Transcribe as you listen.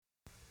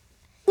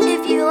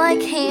you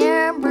like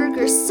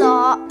hamburger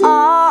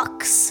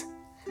socks?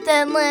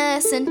 Then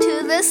listen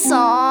to this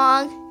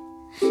song.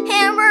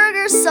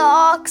 Hamburger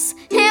socks,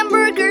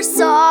 hamburger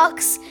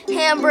socks,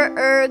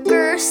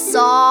 hamburger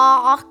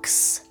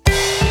socks.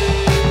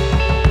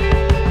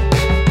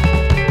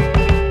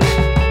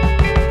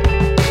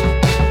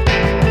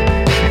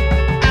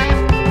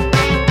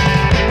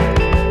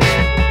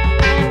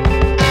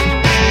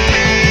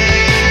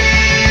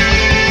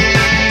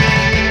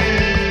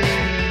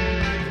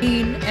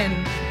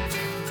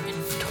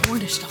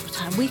 Tarnished all the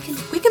time. We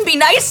can be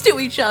nice to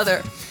each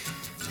other.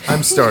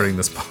 I'm starting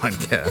this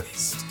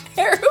podcast.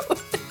 Heroin.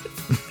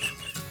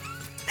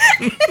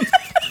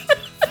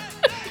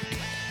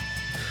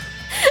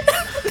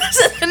 This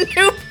is a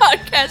new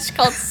podcast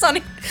called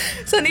Sunny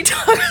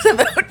Talks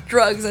About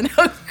Drugs and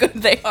how good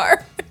they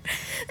are.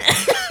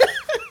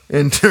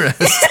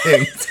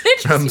 Interesting.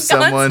 From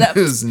someone concept.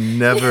 who's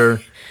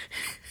never,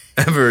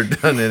 ever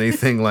done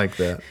anything like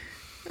that.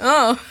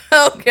 Oh,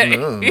 okay.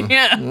 Oh.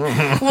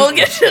 Yeah. We'll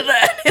get to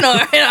that in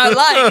our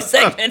like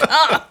segment,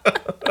 huh?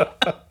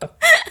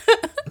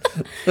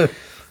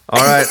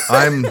 All right,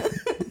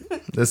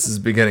 this is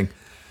beginning.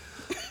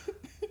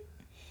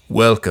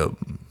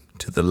 Welcome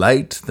to the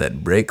Light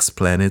That Breaks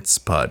Planets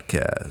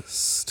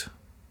podcast.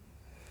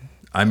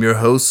 I'm your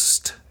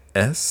host,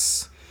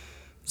 S.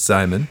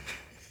 Simon.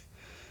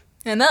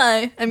 And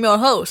I am your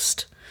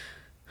host.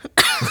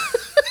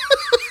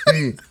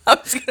 I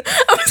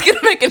was gonna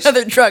make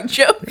another drug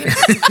joke.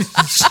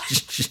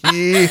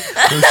 She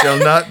who shall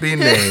not be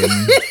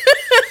named.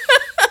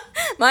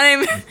 My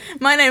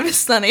name is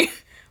Sunny.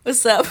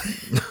 What's up?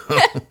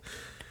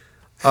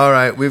 All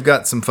right, we've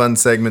got some fun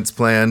segments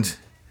planned.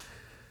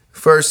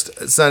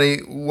 First, Sunny,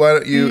 why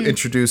don't you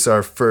introduce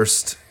our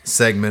first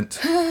segment?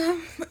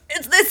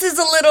 This is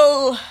a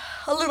little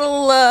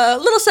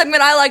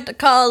segment I like to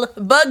call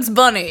Bugs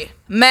Bunny,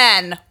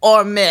 Man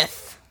or Myth.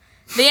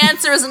 The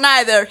answer is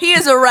neither. He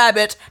is a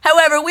rabbit.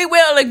 However, we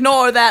will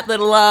ignore that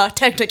little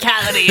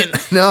technicality and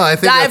No, I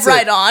think dive that's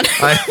right it. on.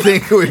 I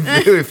think we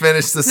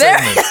finished the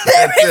segment.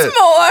 There is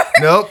more.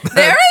 Nope.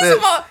 There that's is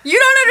it. more. You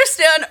don't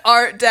understand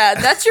art, Dad.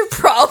 That's your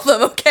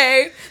problem,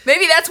 okay?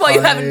 Maybe that's why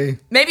you haven't.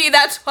 Maybe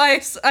that's why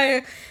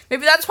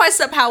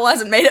somehow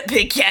hasn't made it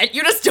big yet.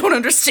 You just don't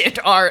understand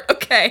art,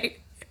 okay?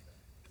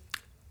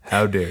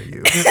 How dare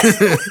you?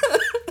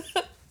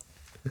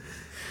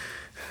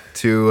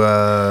 To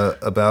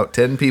about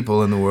 10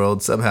 people in the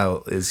world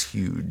somehow is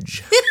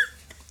huge.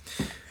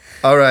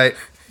 All right,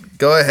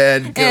 go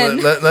ahead.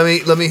 And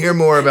Let me hear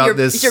more about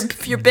this.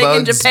 You're big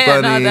in Bugs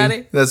Japan, Bunny. huh,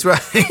 Daddy? That's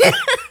right.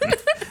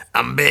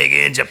 I'm big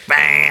in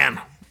Japan.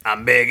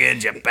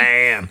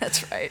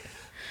 That's right.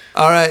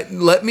 All right,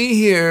 let me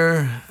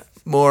hear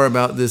more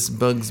about this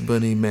Bugs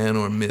Bunny man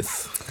or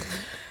myth.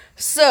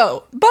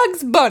 So,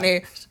 Bugs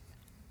Bunny,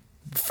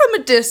 from a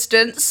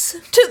distance,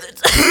 to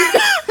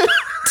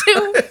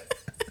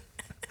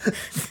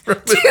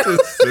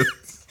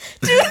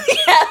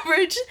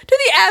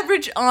the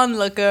average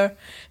onlooker,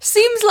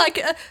 seems like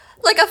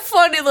a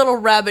funny little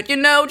rabbit, you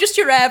know, just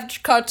your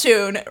average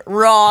cartoon.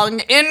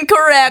 Wrong,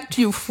 incorrect,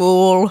 you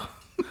fool.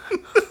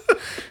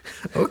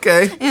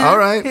 Okay, Yeah, all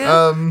right.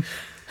 yeah.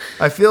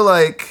 I feel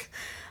like...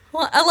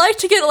 Well, I like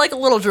to get like a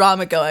little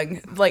drama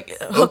going, like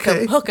hook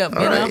 'em, you All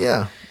know. right,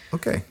 yeah,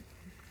 okay.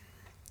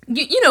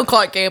 You know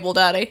Clark Gable,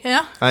 Daddy,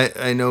 yeah?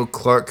 I know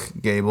Clark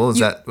Gable. Is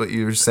that what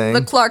you were saying?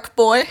 The Clark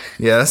boy.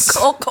 Yes.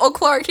 Oh,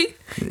 Clarky.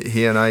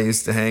 He and I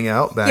used to hang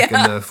out back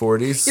Yeah. in the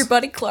 40s. Your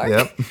buddy Clark.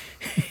 Yep.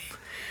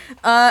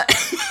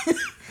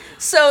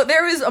 So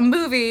there was a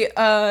movie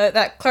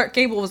that Clark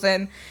Gable was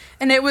in,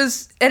 and it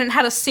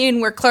had a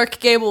scene where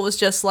Clark Gable was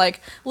just like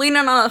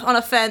leaning on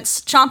a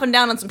fence, chomping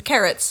down on some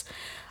carrots.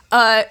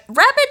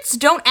 Rabbits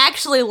don't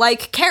actually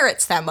like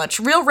carrots that much.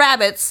 Real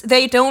rabbits,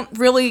 they don't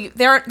really.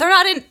 They're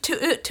not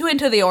too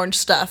into the orange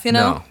stuff, you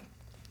know. No.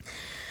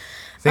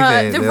 I think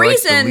they the like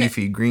reason- the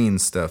leafy green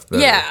stuff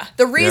better. Yeah,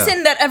 the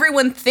reason that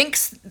everyone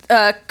thinks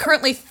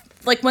currently,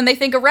 like when they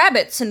think of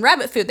rabbits and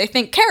rabbit food, they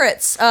think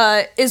carrots,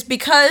 is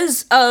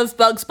because of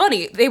Bugs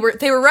Bunny. They were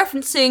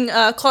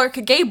referencing Clark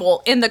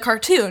Gable in the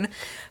cartoon,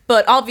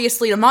 but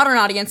obviously to modern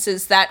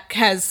audiences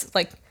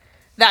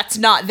that's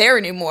not there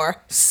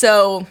anymore.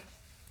 So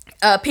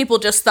people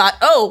just thought,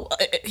 oh,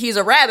 he's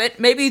a rabbit.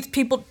 Maybe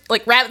people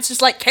like rabbits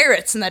just like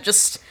carrots, and that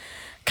just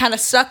kind of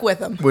stuck with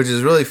them. Which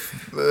is really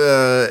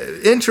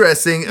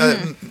interesting.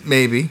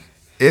 Maybe.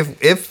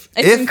 If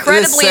incredibly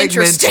this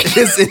segment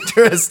interesting. is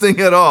interesting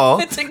at all,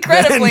 It's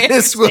incredibly then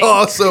this will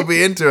also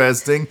be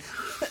interesting.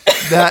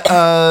 That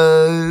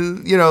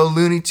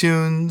Looney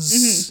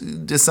Tunes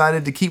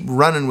decided to keep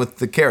running with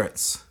the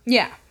carrots.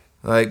 Yeah.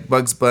 Like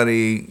Bugs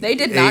Bunny, They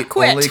did not ate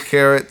quit. only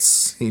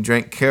carrots. He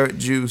drank carrot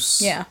juice.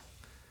 Yeah.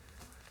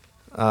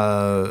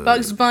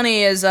 Bugs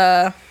Bunny is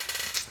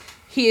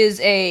he is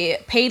a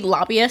paid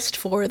lobbyist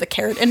for the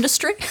carrot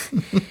industry.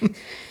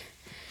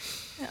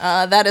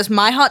 That is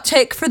my hot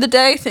take for the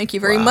day. Thank you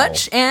very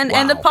much. And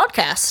end the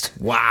podcast.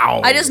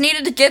 Wow. I just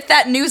needed to get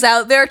that news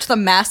out there to the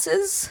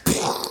masses.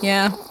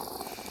 Yeah.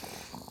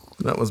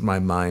 That was my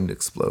mind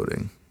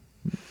exploding.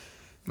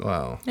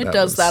 Wow. It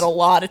does that a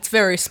lot. It's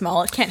very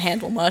small. It can't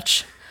handle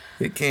much.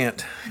 It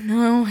can't.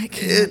 No, it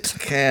can't. It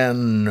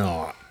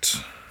cannot.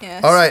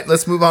 Yes. All right,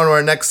 let's move on to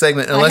our next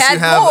segment. Unless I you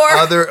had have more,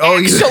 other. Oh,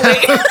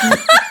 actually.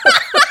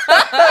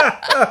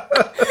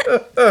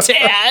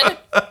 Dad.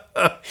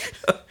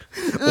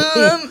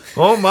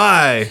 Oh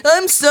my!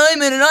 I'm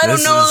Simon, and I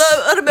don't know a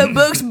lot about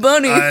Bugs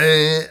Bunny.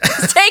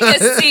 Take a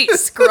seat,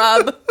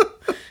 scrub.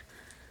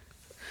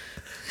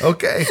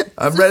 Okay,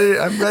 I'm ready.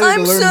 I'm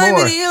ready to learn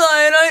Simon more.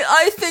 Eli, and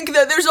I think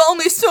that there's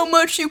only so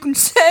much you can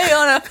say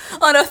on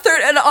a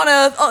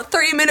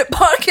 30-minute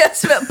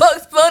podcast about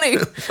Bugs Bunny.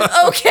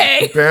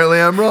 Okay.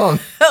 Apparently, I'm wrong.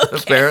 Okay.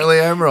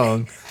 Apparently, I'm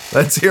wrong.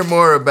 Let's hear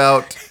more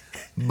about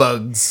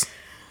bugs.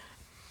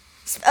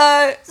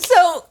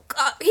 So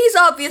he's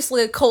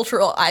obviously a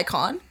cultural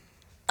icon.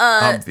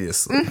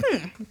 Obviously.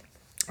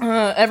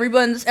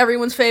 Everyone's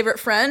favorite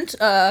friend.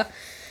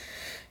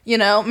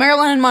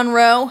 Marilyn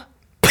Monroe.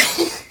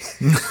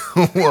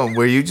 Well,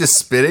 were you just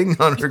spitting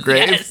on her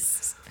grave?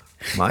 Yes.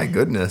 My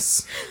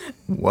goodness.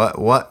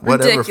 Whatever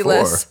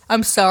Ridiculous. for?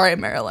 I'm sorry,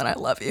 Marilyn. I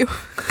love you.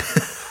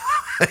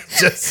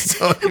 Just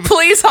so you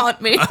Please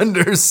haunt me.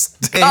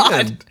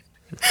 understand.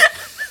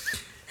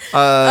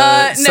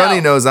 No.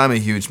 Sonny knows I'm a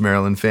huge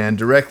Marilyn fan.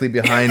 Directly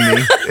behind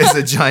me is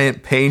a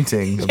giant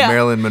painting of Yeah.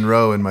 Marilyn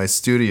Monroe in my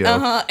studio.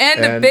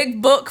 And a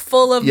big book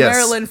full of Yes,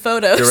 Marilyn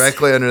photos.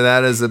 Directly under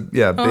that is a big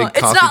It's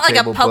coffee not like a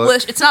table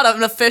published. book. It's not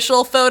an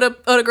official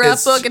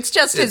photograph book. It's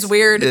just his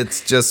weird. It's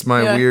just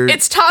my Yeah. weird.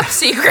 It's top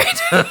secret.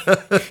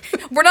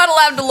 We're not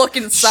allowed to look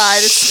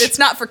inside. It's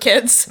not for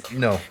kids.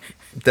 No,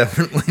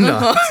 definitely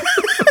not.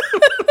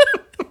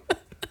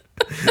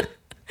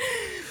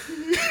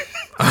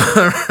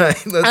 All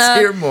right, let's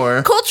hear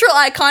more. Cultural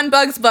icon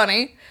Bugs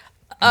Bunny.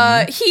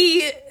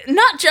 He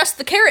not just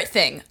the carrot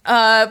thing.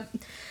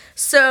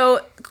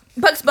 So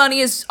Bugs Bunny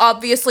is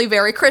obviously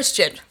very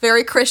Christian.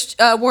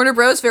 Warner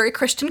Bros. Very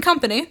Christian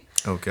company.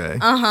 Okay.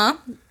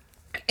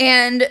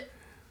 And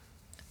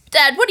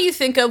Dad, what do you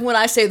think of when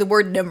I say the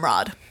word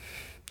Nimrod?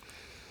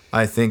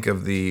 I think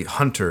of the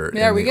hunter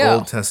There in we the go.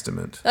 Old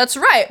Testament. That's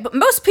right. But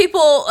most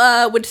people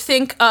would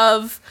think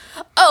of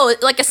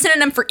like a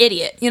synonym for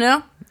idiot.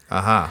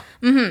 Aha.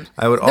 Mm-hmm.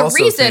 I would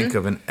also reason- think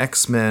of an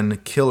X-Men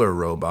killer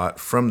robot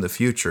from the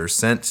future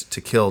sent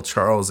to kill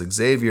Charles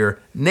Xavier,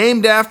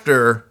 named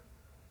after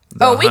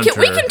the we can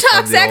hunter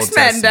talk of the Old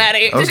X-Men, Testament.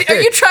 Daddy. Okay,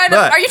 Are you trying to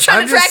but drag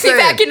I'm just me saying-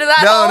 back into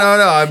that No, hole?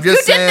 no. I'm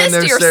just You did saying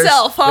this to there's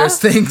yourself, huh? there's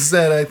things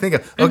that I think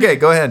of. Okay,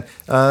 go ahead.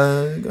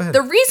 Go ahead.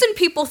 The reason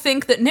people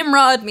think that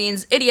Nimrod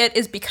means idiot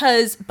is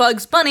because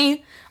Bugs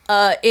Bunny,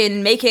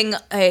 in making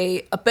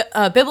a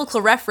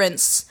biblical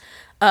reference,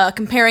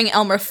 comparing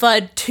Elmer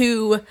Fudd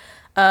to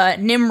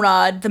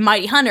Nimrod, the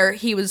mighty hunter,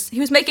 he was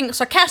making it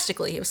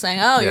sarcastically. He was saying,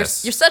 "Oh,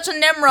 Yes. you're such a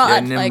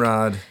Nimrod." Yeah, Like,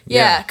 Nimrod.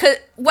 yeah.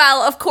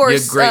 Well, of You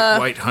course. great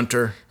white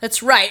hunter.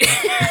 That's right.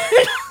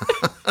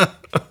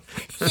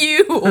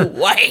 You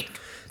white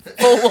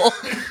fool.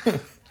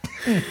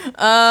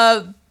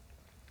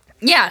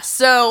 Yeah,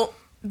 so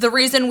the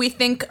reason we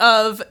think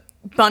of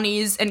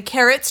bunnies and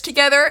carrots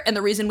together and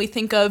the reason we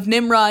think of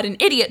Nimrod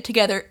and idiot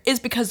together is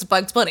because of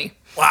Bugs Bunny.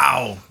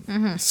 Wow.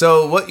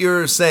 So what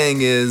you're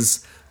saying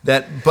is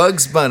that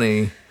Bugs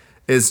Bunny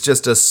is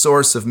just a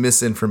source of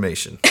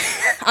misinformation.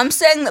 I'm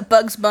saying that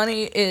Bugs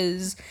Bunny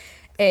is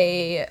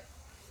a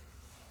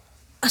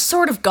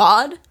sort of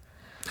god,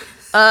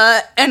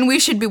 and we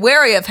should be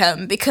wary of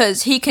him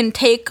because he can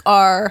take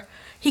our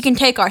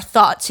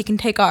thoughts, he can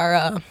take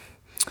our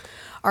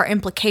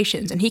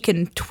implications, and he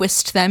can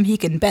twist them, he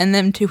can bend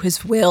them to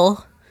his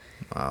will.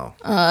 Wow.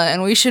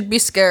 And we should be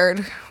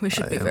scared. We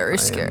should be very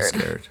scared. I am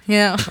scared.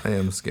 Yeah, I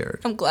am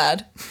scared. I'm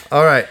glad.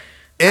 All right.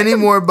 Any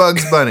more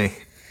Bugs Bunny?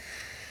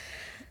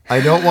 I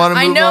don't want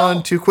to move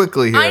on too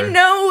quickly here. I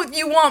know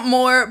you want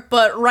more,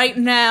 but right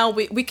now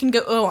we can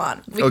go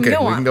on. We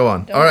can go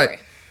on. Don't All right. worry.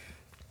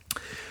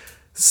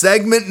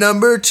 Segment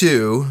number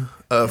 2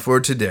 for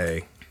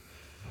today.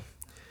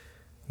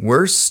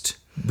 Worst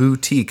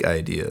boutique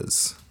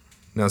ideas.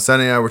 Now,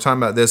 Sonny and I were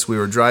talking about this. We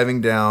were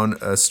driving down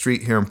a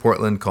street here in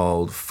Portland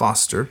called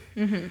Foster.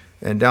 Mm-hmm.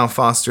 And down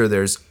Foster,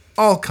 there's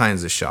all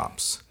kinds of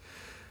shops.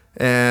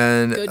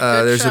 And Good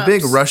there's a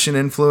big shops. Russian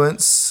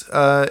influence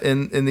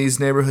in these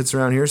neighborhoods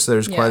around here. So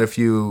there's quite a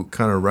few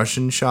kind of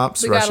Russian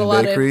shops, Russian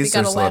bakeries. We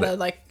got There's a lot of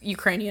like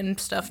Ukrainian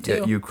stuff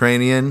too.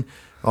 Ukrainian.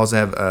 Also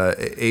have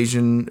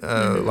Asian,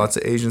 lots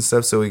of Asian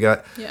stuff. So we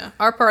got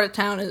Our part of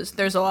town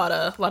there's a lot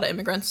of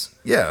immigrants.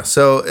 yeah.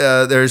 So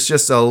there's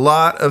just a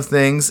lot of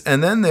things,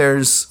 and then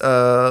there's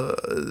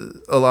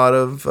a lot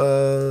of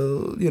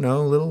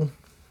little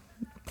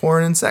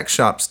porn and sex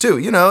shops too.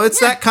 It's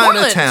that kind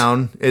Portland. of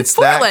town. It's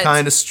Portland. that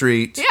kind of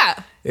street. Yeah,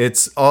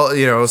 It's all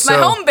So my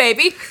home,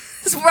 baby.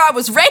 This is where I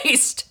was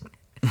raised.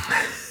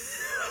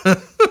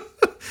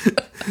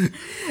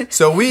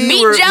 So we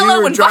Meat were Jello we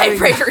were and driving,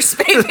 vibrators,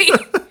 baby.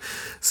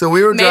 So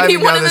we were Maybe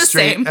driving one down and the the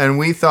street, same. and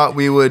we thought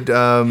we would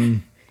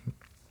come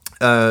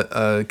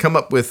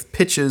up with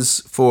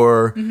pitches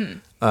for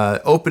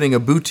opening a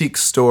boutique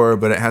store,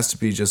 but it has to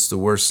be just the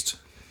worst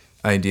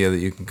idea that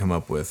you can come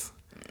up with.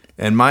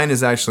 And mine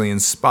is actually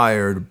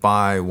inspired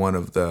by one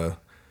of the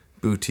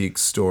boutique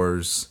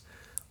stores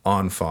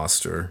on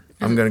Foster.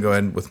 I'm going to go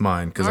ahead with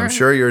mine because I'm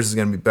sure yours is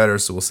going to be better,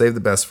 so we'll save the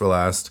best for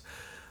last.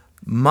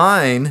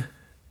 Mine,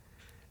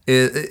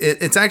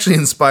 it's actually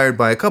inspired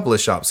by a couple of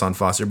shops on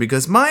Foster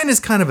because mine is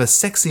kind of a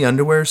sexy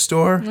underwear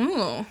store.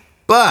 Ooh.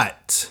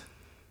 But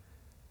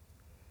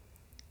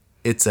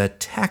it's a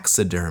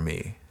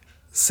taxidermy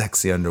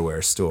sexy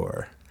underwear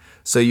store.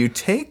 So you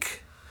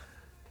take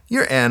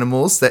your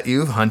animals that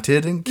you've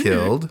hunted and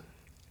killed,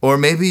 or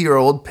maybe your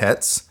old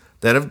pets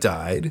that have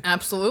died.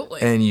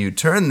 Absolutely. And you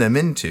turn them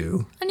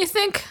into... And you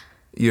think...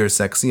 your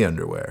sexy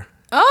underwear.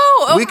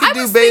 Oh, we could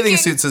do bathing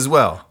suits as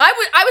well.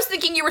 I was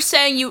thinking you were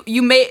saying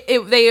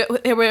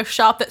they were a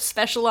shop that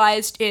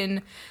specialized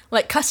in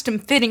like custom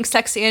fitting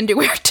sexy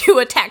underwear to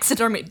a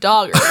taxidermy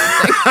dog or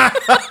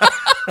something.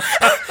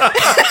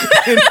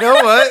 You know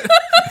what?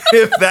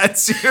 If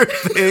that's your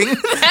thing,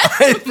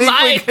 I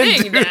think we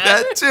can do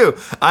that too.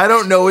 I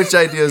don't know which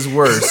idea is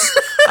worse.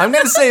 I'm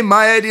gonna say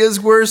my idea is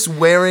worse.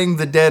 Wearing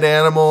the dead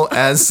animal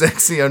as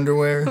sexy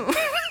underwear.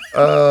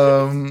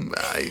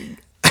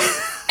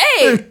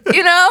 Hey,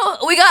 you know,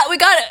 we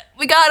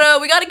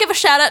gotta give a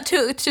shout out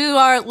to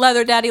our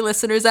Leather Daddy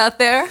listeners out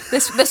there.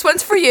 This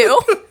one's for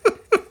you.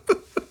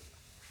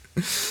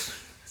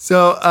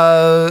 So,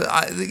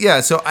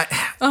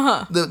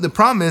 the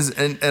problem is,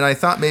 and I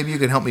thought maybe you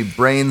could help me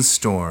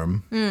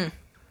brainstorm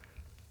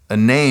a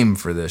name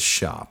for this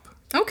shop.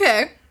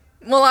 Okay.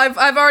 Well,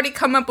 I've already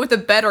come up with a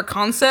better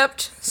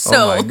concept,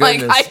 so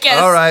like I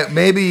guess. All right,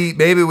 maybe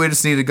we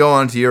just need to go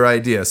on to your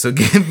idea. So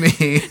give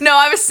me. No,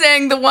 I was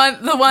saying the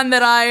one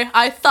that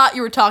I thought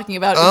you were talking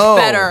about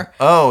is better.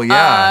 Oh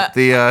yeah,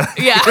 yeah.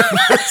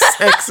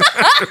 sex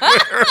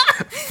underwear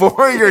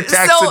for your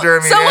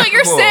taxidermy. So what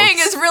you're saying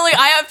is really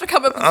I have to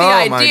come up with the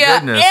idea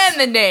and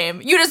the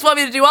name. You just want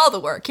me to do all the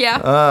work,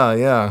 yeah?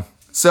 Yeah.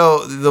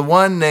 So the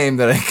one name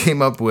that I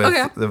came up with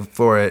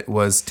for it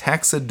was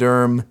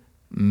Taxiderm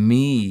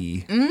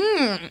Me.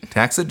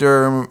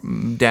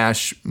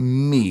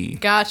 Taxiderm-me.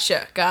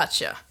 Gotcha.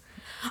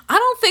 I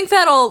don't think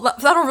that'll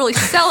really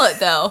sell it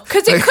though,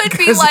 because it could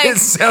be like it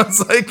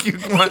sounds like you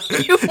want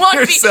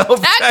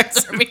yourself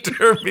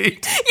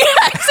taxidermied.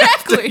 Yeah,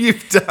 exactly. After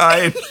you've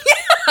died.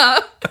 Yeah.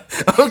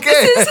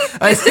 Okay.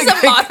 This is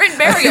a modern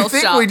burial shop.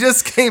 I think we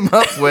just came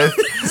up with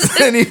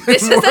an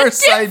even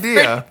worse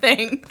idea.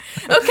 Thing.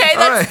 Okay,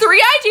 that's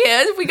 3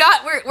 ideas.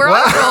 We're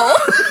on a roll.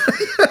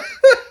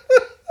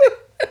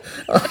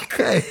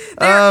 Okay.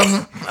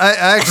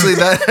 I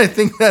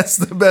think that's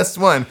the best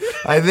one.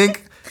 I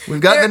think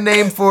we've got the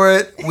name for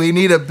it. We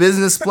need a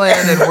business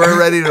plan, and we're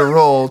ready to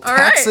roll.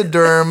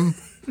 Taxiderm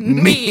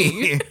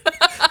me.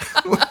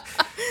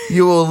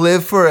 You will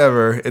live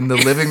forever in the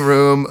living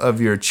room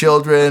of your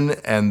children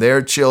and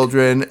their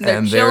children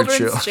and their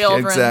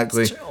children.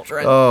 Exactly.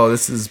 Children. Oh,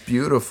 this is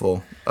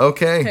beautiful.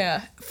 Okay.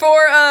 Yeah.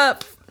 For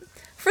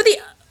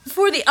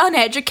the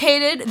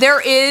uneducated,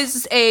 there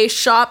is a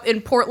shop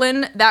in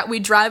Portland that we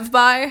drive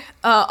by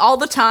all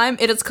the time.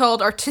 It is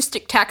called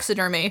Artistic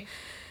Taxidermy.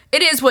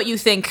 It is what you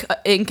think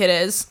it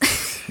is.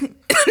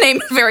 The name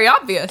is very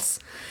obvious.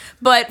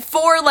 But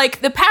for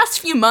like the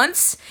past few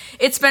months,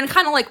 it's been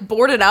kind of like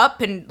boarded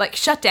up and like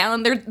shut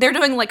down. They're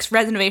doing like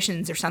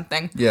renovations or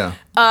something. Yeah.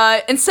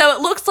 And so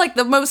it looks like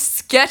the most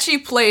sketchy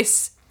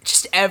place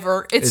just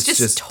ever. It's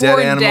just torn dead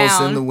animals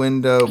down. in the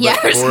window.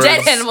 Yeah, there's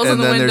dead animals in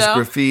the window. And then there's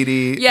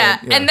graffiti. Yeah,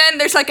 and then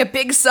there's like a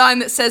big sign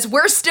that says,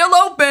 "We're still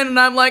open." And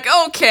I'm like,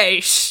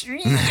 okay,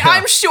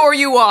 I'm sure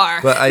you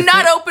are. But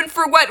not open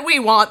for what we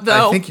want,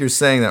 though. I think you're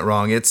saying that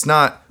wrong. It's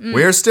not,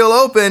 we're still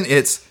open.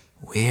 It's,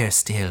 we're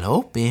still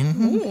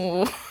open.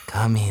 Ooh.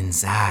 Come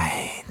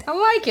inside. I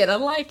like it.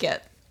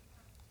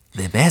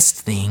 The best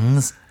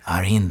things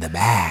are in the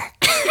back.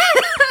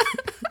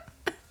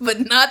 But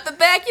not the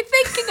back you're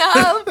thinking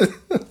of.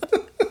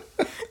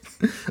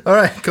 All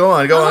right, go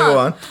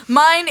on.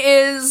 Mine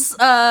is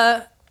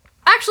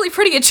actually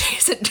pretty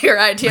adjacent to your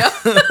idea.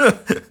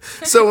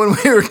 So when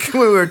we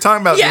were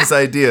talking about these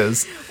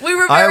ideas, we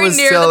were very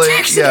near the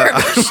taxidermy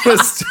I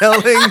was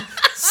telling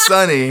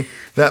Sunny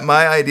that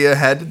my idea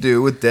had to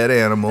do with dead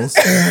animals,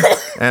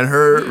 and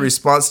her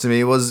response to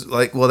me was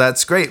like, "Well,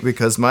 that's great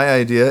because my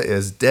idea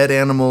is dead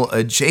animal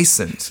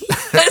adjacent."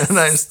 Yes. And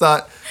I just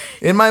thought,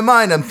 in my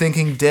mind, I'm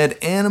thinking dead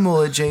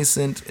animal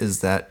adjacent.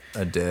 Is that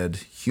a dead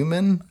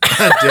human?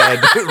 A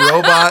dead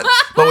robot?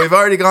 But we've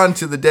already gone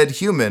to the dead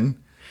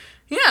human.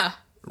 Yeah.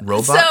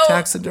 Robot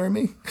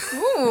taxidermy?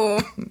 Ooh,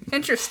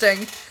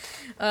 interesting.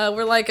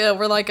 We're like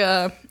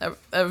a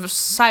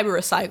cyber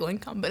recycling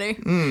company.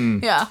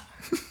 Yeah.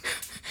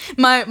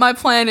 My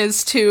plan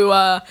is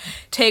to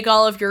take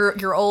all of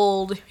your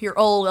old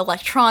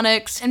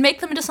electronics and make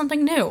them into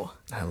something new.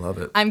 I love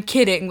it. I'm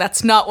kidding.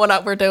 That's not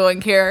what we're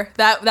doing here.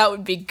 That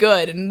would be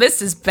good. And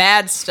this is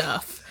bad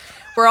stuff.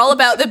 We're all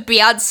about the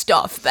bad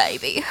stuff,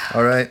 baby.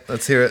 All right,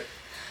 let's hear it.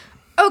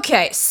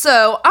 Okay,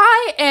 so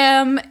I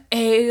am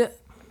a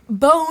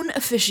bone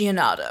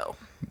aficionado.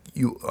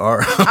 You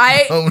are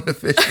a bone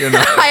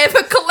aficionado. I have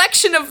a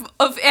collection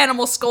of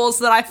animal skulls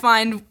that I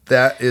find.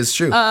 That is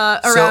true.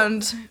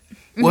 Around.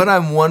 what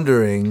I'm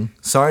wondering,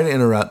 sorry to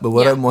interrupt, but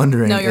what Yeah. I'm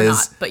wondering No, you're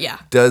is, not, but yeah.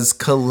 does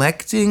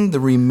collecting the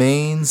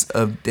remains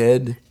of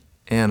dead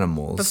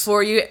animals,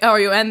 Before you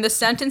end this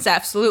sentence,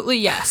 absolutely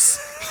yes.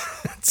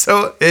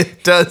 so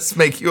it does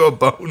make you a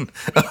bone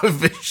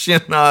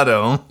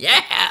aficionado?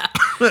 Yeah.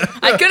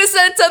 I could have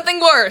said something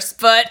worse,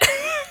 but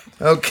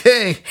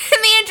Okay. in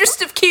the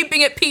interest of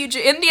keeping it PG,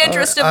 in the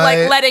interest of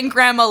I- letting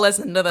Grandma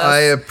listen to this. I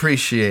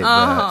appreciate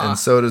that, and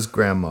so does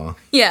Grandma.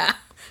 Yeah.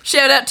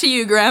 Shout out to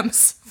you,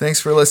 Grams. Thanks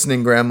for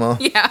listening, Grandma.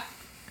 Yeah.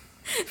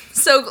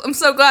 I'm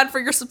so glad for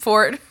your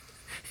support.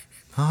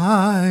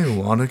 I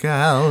want a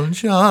gal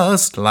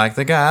just like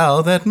the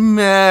gal that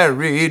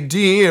married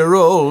dear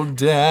old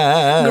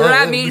dad.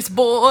 Grammy's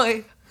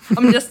boy.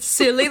 I'm just a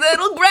silly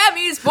little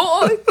Grammy's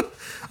boy.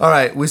 All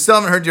right, we still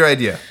haven't heard your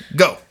idea.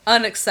 Go.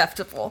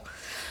 Unacceptable.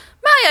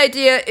 My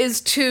idea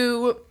is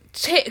to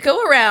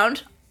go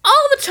around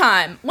all the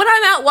time when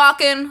I'm out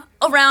walking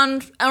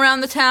around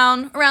the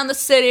town, around the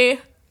city,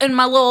 in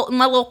my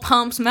little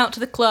pumps. I'm out to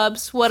the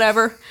clubs,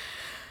 whatever.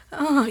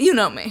 You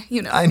know me.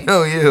 You know. I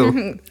know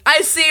you.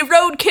 I see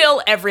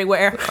roadkill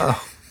everywhere.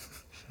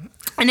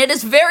 And it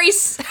is very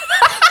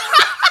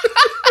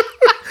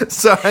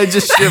Sorry, I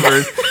just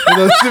shivered. For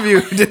those of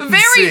you who didn't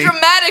very see.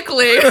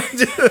 dramatically.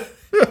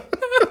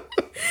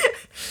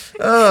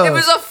 It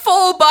was a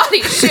full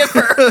body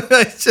shiver.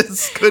 I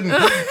just couldn't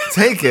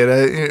take it.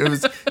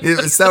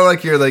 It sounded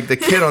like you're like the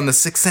kid on The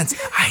Sixth Sense.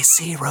 I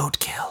see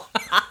roadkill.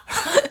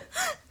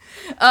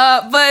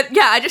 But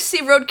yeah, I just see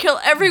roadkill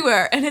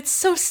everywhere, and it's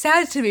so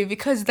sad to me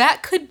because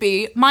that could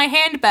be my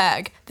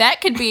handbag.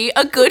 That could be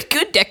a good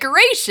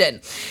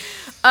decoration.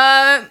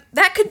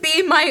 That could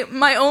be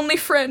my only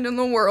friend in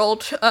the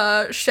world.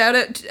 Shout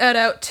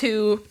out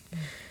to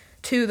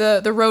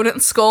the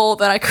rodent skull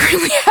that I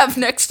currently have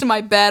next to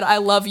my bed. I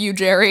love you,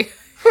 Jerry.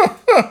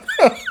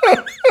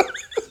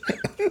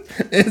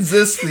 Is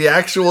this the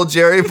actual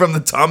Jerry from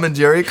the Tom and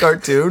Jerry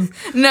cartoon?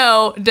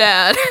 No,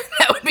 Dad.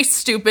 That would be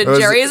stupid. Or is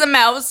Jerry it- is a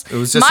mouse. It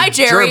was just my a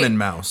Jerry, German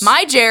mouse.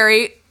 My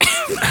Jerry.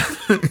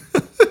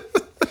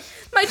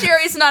 My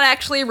Jerry is not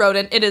actually a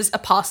rodent. It is a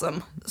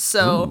possum.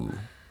 So.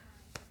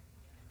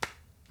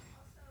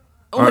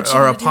 What you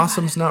Are wanna do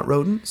opossums not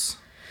rodents?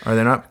 Are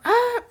they not?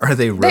 Are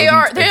they rodent they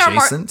are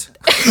adjacent?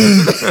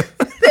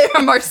 They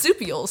are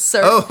marsupials,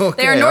 sir. Oh,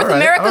 okay, They are North all right,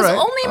 America's all right,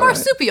 only all right.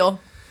 marsupial.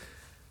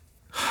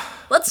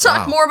 Let's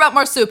talk more about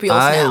marsupials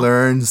I now.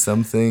 learn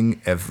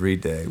something every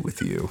day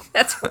with you.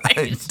 That's I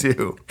right.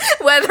 do.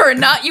 Whether or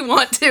not you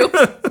want to.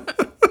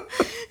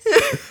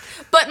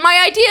 But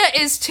my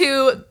idea is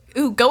to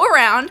go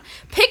around,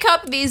 pick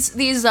up these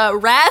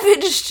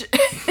ravaged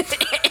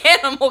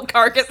animal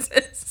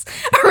carcasses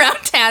around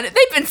town.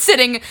 They've been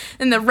sitting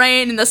in the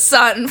rain and the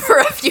sun for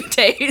a few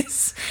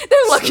days.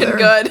 They're looking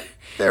good.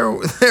 They're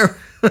And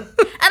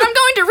I'm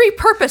going to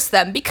repurpose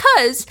them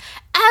because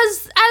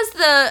as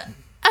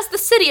the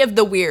city of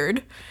the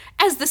weird,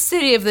 as the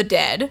city of the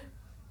dead,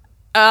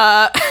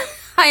 I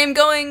am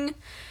going, and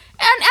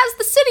as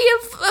the city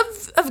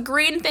of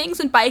green things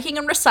and biking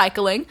and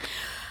recycling,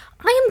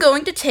 I am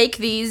going to take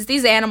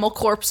these animal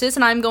corpses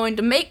and I'm going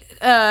to make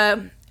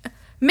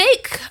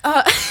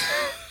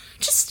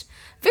just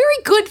very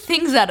good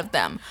things out of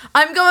them.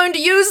 I'm going to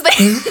use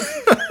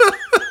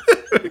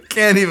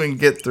can't even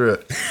get through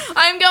it.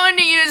 I'm going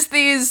to use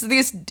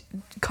these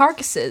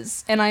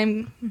carcasses, and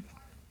I'm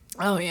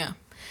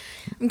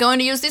going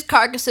to use these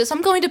carcasses.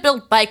 I'm going to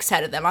build bikes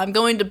out of them. I'm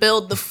going to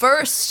build the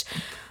first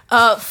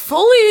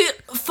fully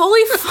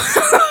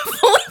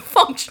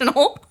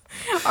functional.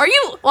 Why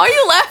are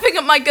you laughing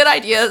at my good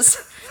ideas?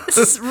 This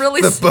is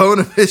really The bone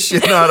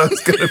aficionado's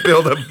gonna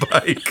build a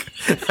bike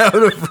out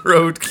of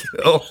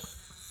roadkill.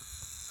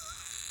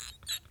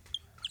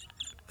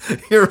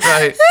 You're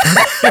right.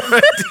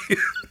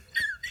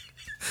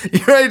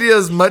 Your idea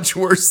is much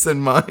worse than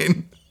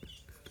mine.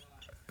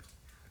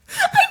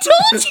 I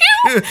told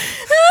you.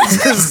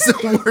 This is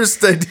the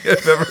worst idea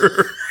I've ever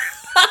heard.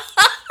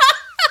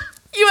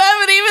 You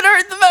haven't even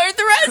heard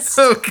the rest.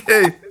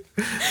 Okay.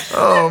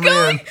 Oh,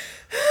 man.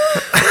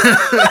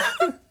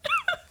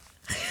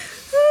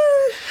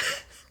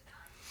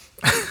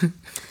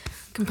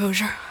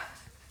 Composure.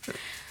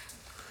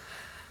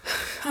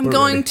 I'm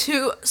going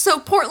to. So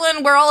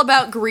Portland, we're all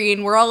about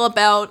green. We're all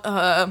about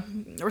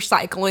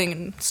recycling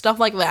and stuff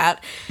like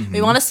that. Mm-hmm.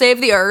 We want to save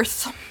the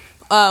earth.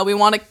 We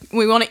want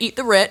to eat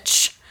the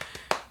rich.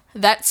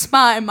 That's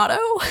my motto.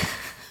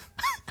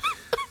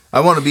 I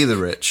want to be the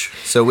rich.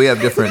 So we have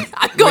different.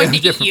 I'm going to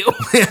eat you.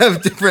 We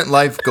have different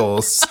life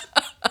goals.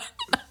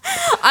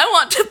 I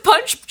want to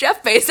punch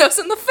Jeff Bezos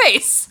in the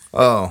face.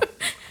 Oh,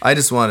 I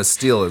just want to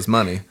steal his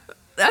money.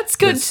 That's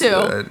good It's,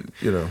 too.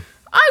 you know.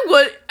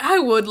 I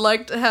would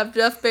like to have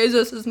Jeff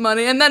Bezos'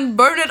 money and then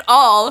burn it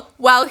all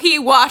while he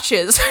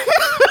watches.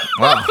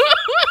 Wow.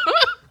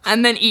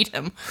 And then eat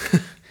him.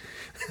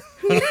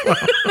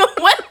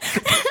 What?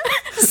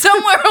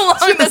 Somewhere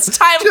along this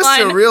timeline.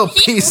 Just a real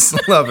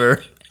peace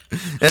lover.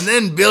 And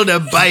then build a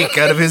bike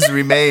out of his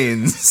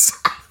remains.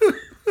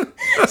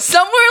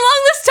 Somewhere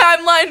along this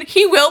timeline,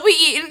 he will be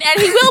eaten, and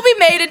he will be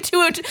made into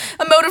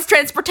a mode of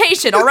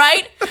transportation, all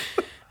right?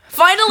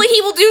 Finally,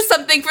 he will do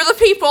something for the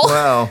people.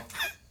 Wow.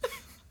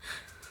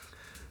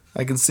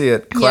 I can see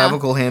it.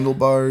 Clavicle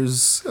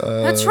handlebars.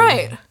 That's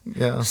right.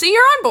 Yeah. See,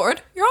 you're on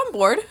board. You're on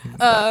board.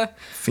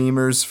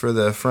 Femurs for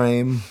the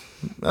frame.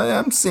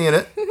 I'm seeing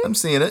it. I'm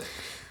seeing it.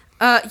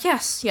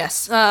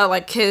 Yes.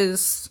 Like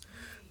his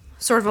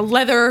sort of a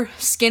leather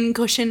skin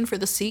cushion for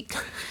the seat.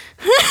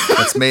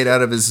 That's made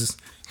out of his,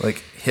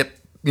 like, hip,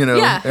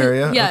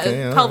 area. Yeah,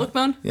 Okay, pelvic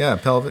bone. Yeah,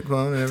 pelvic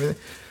bone and everything.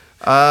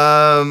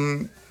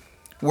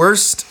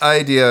 Worst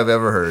idea I've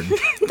ever heard.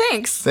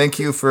 Thanks. Thank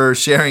you for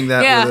sharing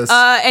that with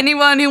us.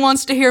 Anyone who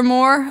wants to hear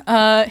more,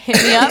 hit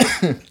me up.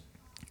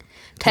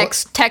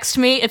 Text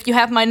me if you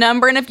have my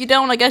number, and if you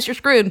don't, I guess you're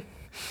screwed.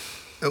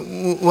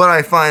 What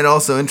I find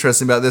also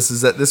interesting about this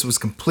is that this was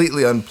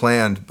completely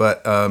unplanned,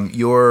 but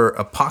your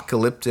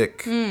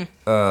apocalyptic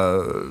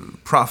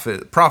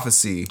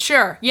prophecy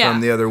Sure, yeah.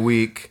 from the other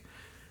week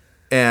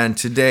and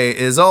today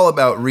is all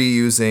about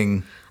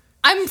reusing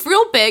I'm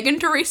real big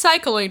into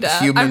recycling,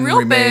 Dad. Human I'm real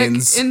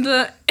remains. big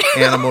into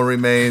animal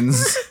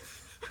remains.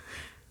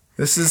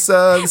 This is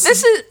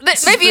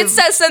maybe it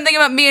says something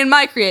about me and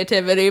my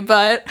creativity,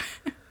 but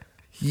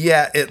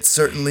yeah, it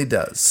certainly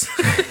does.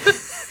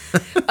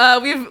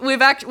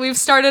 we've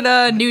started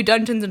a new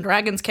Dungeons and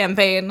Dragons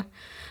campaign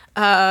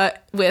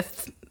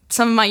with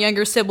some of my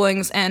younger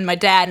siblings and my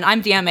dad, and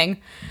I'm DMing.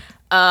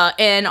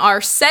 And our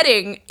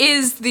setting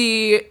is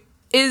the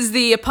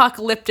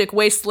apocalyptic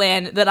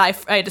wasteland that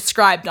I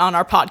described on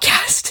our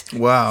podcast.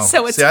 Wow.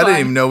 So it's See, I fun. didn't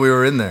even know we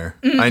were in there.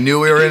 I knew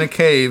we were in a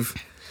cave,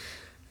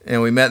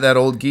 and we met that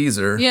old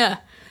geezer. Yeah.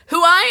 Who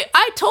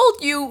I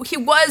told you he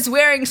was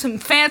wearing some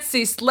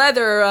fancy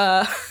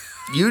leather.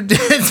 You did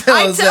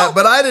tell us that,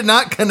 but I did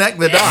not connect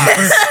the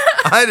dots.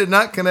 I did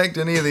not connect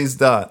any of these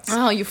dots.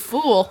 Oh, you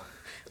fool.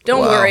 Don't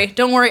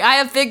worry. I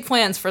have big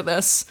plans for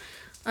this.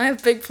 I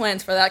have big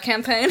plans for that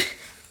campaign.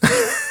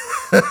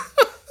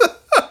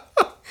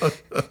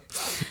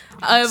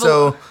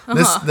 So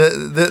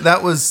that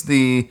was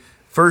the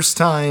first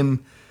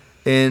time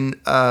in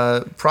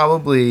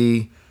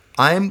probably,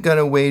 I'm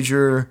gonna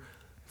wager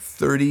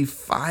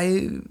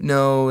 35.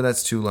 No,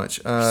 that's too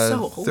much.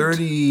 So old.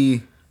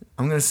 30.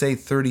 I'm gonna say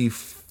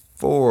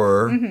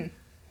 34. Mm-hmm.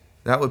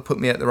 That would put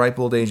me at the ripe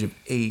old age of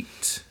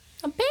 8.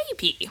 A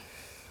baby.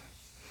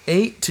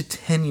 8 to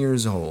 10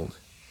 years old.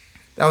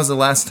 That was the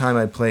last time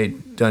I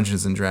played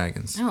Dungeons and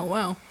Dragons. Oh,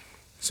 wow.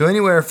 So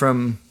anywhere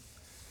from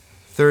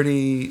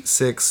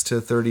 36 to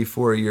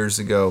 34 years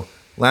ago,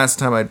 last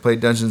time I'd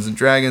played Dungeons and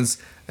Dragons,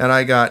 and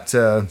I got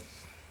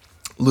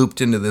looped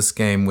into this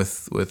game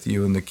with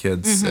you and the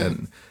kids,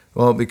 and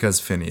because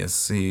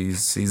Phineas,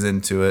 he's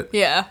into it.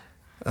 Yeah.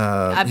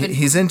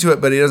 He's into it,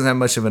 but he doesn't have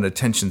much of an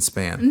attention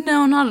span.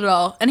 No, not at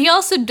all. And he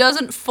also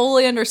doesn't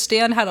fully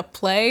understand how to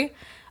play.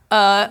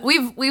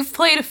 We've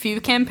played a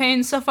few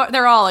campaigns so far.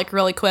 They're all like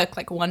really quick,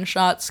 like one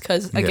shots,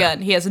 because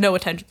again, he has no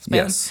attention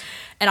span. Yes.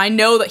 And I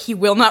know that he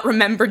will not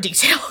remember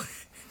detail.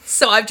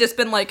 So I've just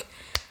been like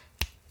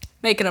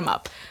making him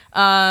up.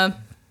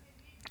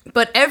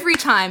 But every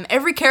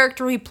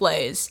character he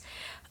plays,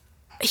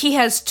 he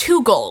has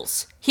 2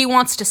 goals. He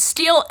wants to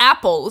steal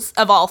apples,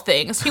 of all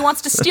things. He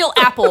wants to steal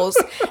apples,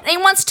 and he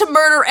wants to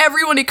murder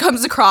everyone he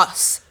comes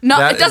across.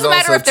 It doesn't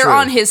matter if they're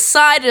on his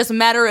side. It doesn't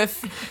matter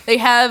if they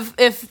have,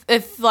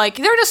 if like,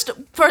 they're just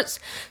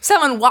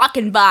someone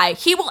walking by.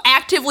 He will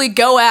actively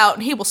go out,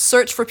 and he will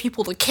search for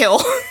people to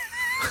kill.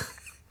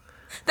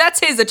 That's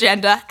his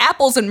agenda.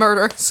 Apples and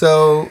murder.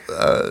 So,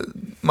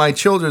 my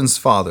children's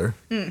father,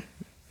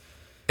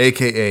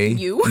 a.k.a.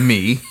 You?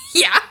 Me,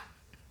 Yeah.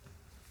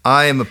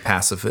 I am a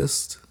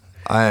pacifist.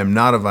 I am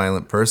not a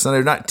violent person. I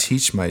do not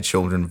teach my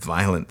children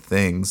violent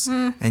things.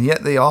 And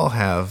yet they all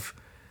have,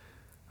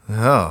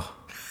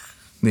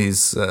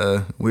 these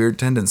weird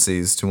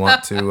tendencies to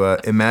want to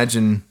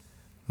imagine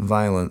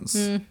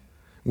violence.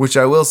 Which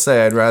I will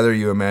say, I'd rather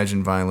you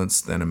imagine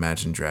violence than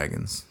imagine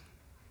dragons.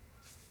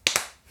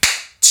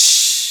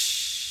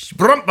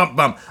 Brum, bum,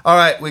 bum. All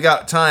right, we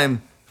got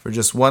time for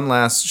just one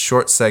last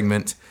short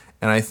segment.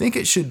 And I think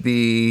it should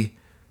be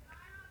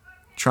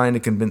trying to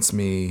convince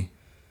me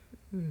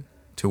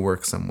to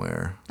work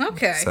somewhere.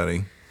 Okay.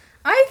 Setting.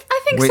 I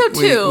think so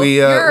too.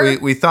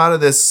 We thought of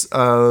this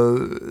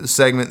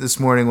segment this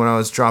morning when I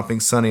was dropping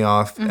Sunny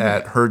off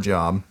at her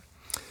job.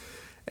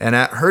 And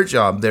at her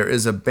job, there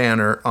is a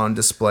banner on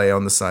display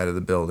on the side of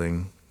the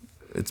building.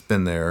 It's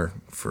been there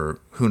for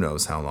who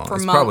knows how long.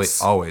 It's probably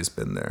always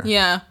been there.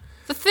 Yeah.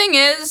 The thing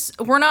is,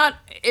 we're not,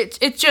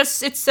 it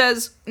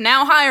says,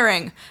 now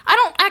hiring. I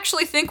don't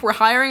actually think we're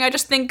hiring. I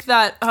just think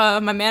that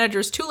my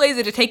manager's too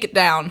lazy to take it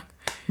down.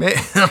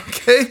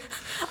 Okay.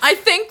 I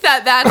think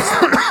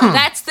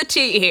that's the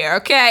tea here,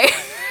 okay?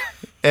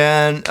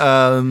 And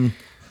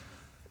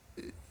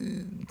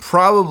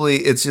probably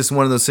it's just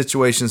one of those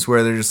situations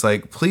where they're just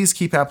like, please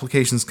keep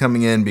applications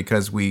coming in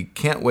because we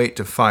can't wait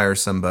to fire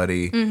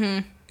somebody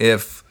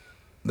if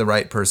the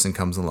right person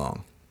comes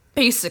along.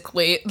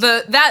 Basically,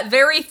 that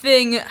very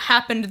thing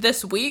happened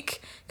this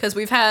week because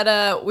we've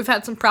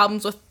had some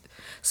problems with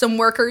some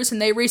workers,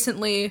 and they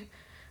recently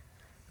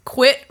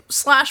quit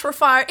 / were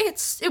fired.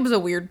 It was a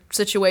weird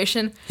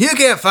situation. You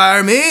can't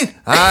fire me.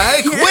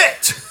 I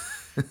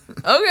quit.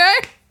 Okay,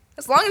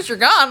 as long as you're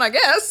gone, I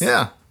guess.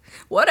 Yeah.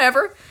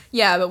 Whatever.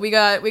 Yeah, but we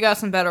got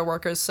some better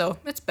workers, so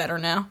it's better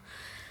now.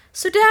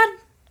 So, Dad,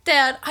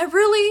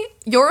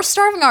 you're a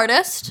starving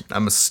artist.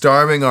 I'm a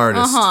starving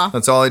artist. Uh-huh.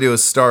 That's all I do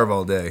is starve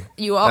all day.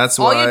 That's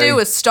all why you do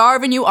is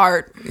starve and you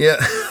art. Yeah.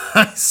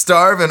 I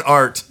starve and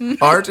art.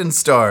 Art and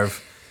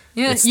starve.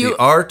 Yeah, It's the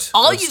art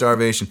of you-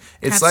 starvation.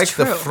 It's That's like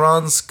true. the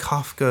Franz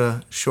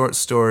Kafka short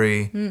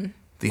story,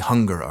 The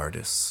Hunger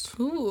Artist.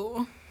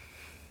 Ooh,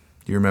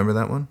 Do you remember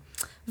that one?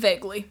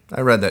 vaguely.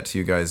 I read that to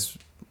you guys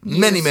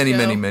many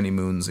ago.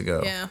 moons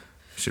ago. Yeah,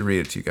 Should read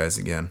it to you guys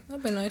again.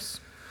 that'd be nice.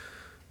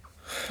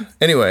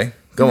 Anyway,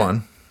 go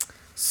on.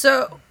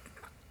 So,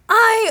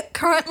 I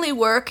currently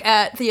work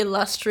at the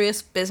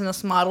illustrious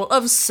business model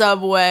of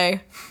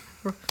Subway.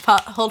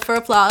 Hold for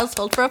applause.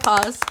 Hold for a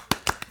pause.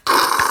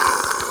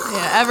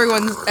 Yeah,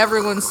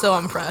 everyone's so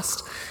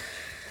impressed.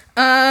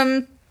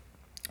 And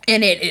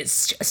it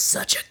is just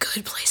such a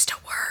good place to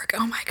work.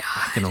 Oh my I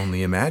god. can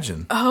only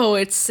imagine. Oh,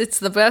 it's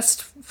the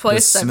best The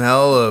place.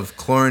 smell of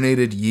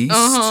chlorinated yeast.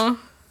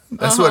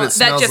 That's what it smells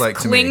that just like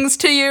to me. clings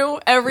to you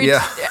every.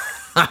 Yeah.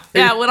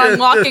 Yeah, when I'm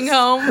walking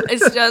home,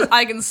 it's just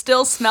I can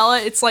still smell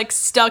it. It's like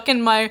stuck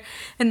in my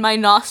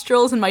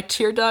nostrils and my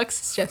tear ducts.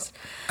 It's just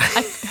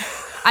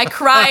I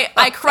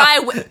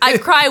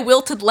cry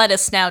wilted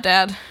lettuce now,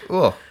 Dad.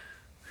 Oh.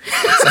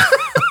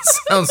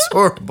 Sounds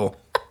horrible.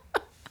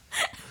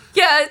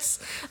 Yeah, it's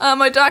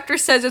my doctor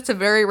says it's a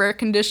very rare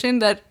condition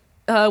that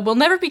will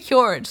never be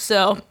cured.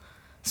 So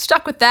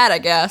stuck with that, I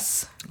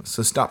guess.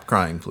 So stop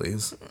crying,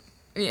 please.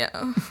 Yeah.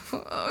 No, you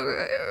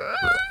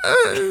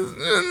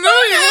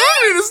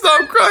want me to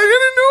stop crying. I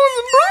didn't know it was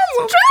a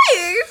problem.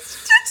 Trying,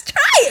 just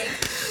trying.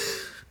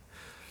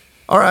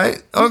 All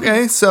right.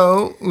 Okay.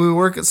 So we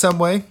work at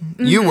Subway.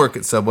 You work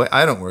at Subway.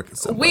 I don't work at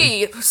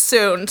Subway. We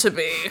soon to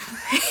be,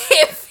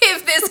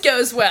 if this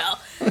goes well.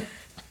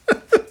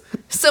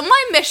 So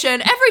my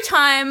mission, every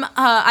time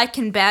I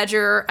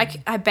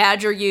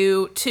badger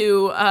you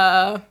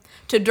to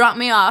drop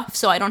me off,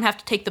 so I don't have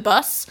to take the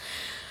bus.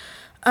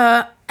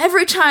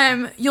 Every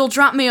time you'll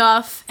drop me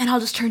off, and I'll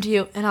just turn to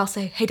you and I'll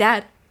say, "Hey,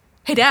 Dad,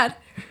 hey, Dad,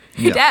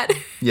 hey, Yeah. Dad."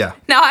 Yeah.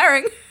 Now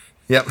hiring.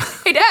 Yep.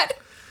 Hey, Dad.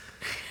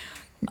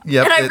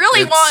 Yep. And I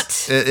really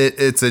want-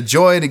 It's a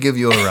joy to give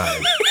you a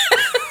ride.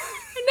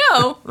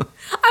 No,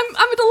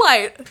 I'm a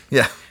delight.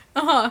 Yeah.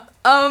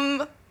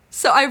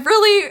 So I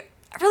really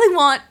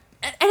want,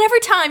 and every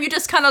time you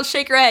just kind of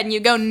shake your head and you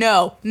go,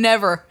 "No,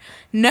 never,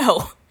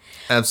 no."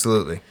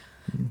 Absolutely.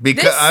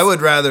 Because This- I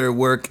would rather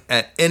work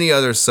at any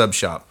other sub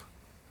shop.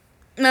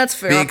 That's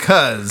fair.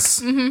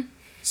 Because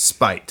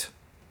spite.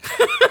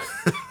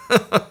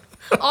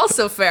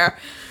 Also fair.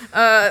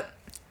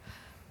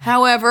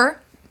 However,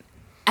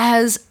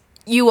 as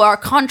you are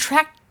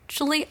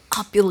contractually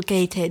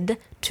obligated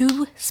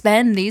to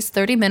spend these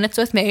 30 minutes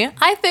with me,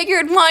 I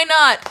figured why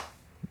not?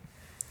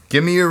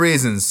 Give me your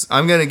reasons.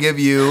 I'm going to give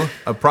you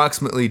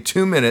approximately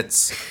 2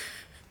 minutes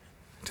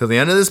till the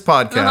end of this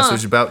podcast, which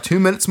is about 2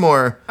 minutes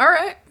more, All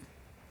right.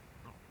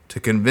 to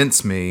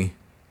convince me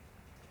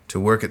to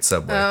work at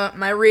Subway.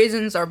 My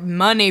reasons are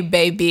money,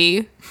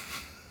 baby.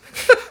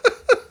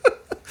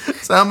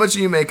 So how much are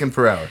you making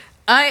per hour?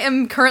 I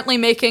am currently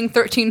making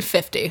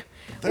 $13.50.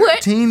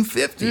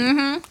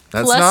 $13.50.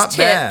 That's Plus not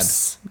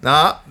tips. bad.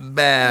 Not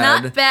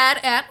bad. Not bad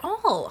at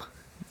all.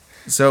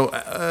 So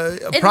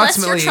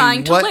approximately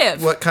trying to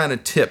live. what kind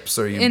of tips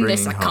are you In bringing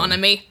this home?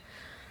 economy.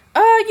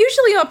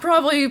 Usually I'll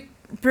probably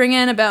bring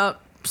in about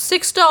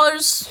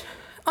 $6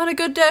 on a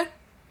good day.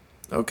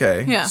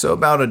 Okay. Yeah. So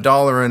about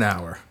 $1 an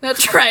hour.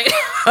 That's right.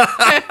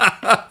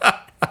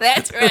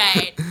 That's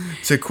right.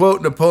 To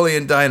quote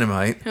Napoleon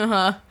Dynamite,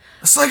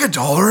 it's like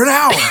 $1 an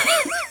hour.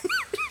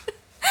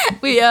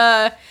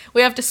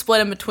 We have to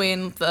split in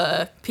between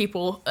the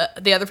people,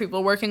 the other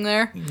people working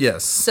there.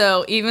 Yes.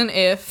 So even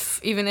if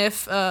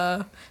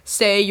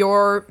say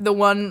you're the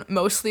one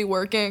mostly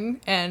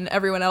working and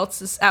everyone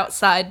else is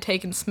outside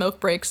taking smoke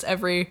breaks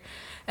every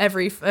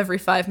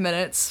 5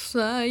 minutes,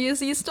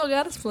 you still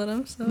gotta split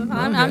them. So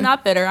I'm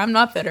not bitter. I'm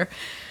not bitter.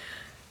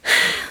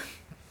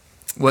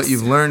 What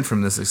you've learned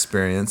from this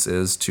experience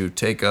is to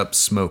take up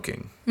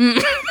smoking.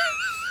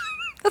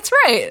 That's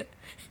right.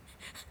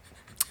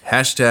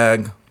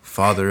 Hashtag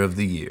Father of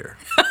the Year.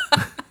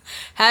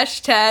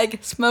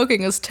 Hashtag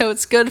smoking is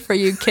totes good for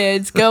you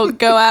kids. Go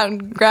out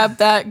and grab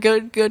that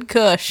good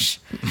kush.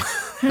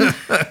 You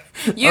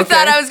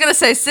thought I was gonna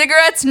say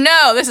cigarettes?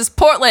 No, this is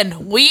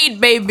Portland. Weed,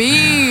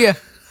 baby.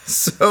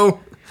 So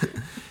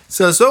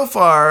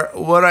far,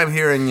 what I'm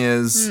hearing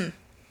is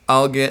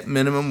I'll get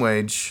minimum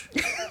wage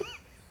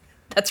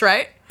That's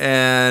right.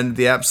 and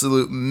the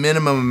absolute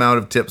minimum amount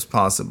of tips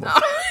possible.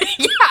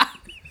 Yeah.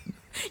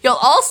 You'll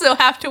also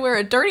have to wear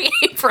a dirty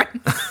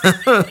apron.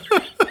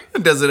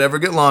 Does it ever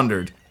get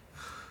laundered?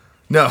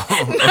 No.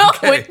 No,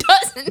 Okay. it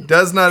doesn't.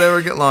 Does not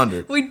ever get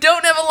laundered. We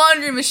don't have a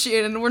laundry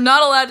machine, and we're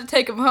not allowed to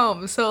take them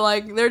home. So,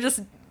 like, they're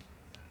just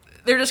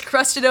they're just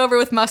crusted over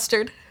with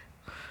mustard.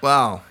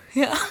 Wow.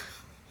 Yeah.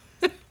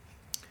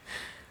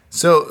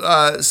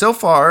 So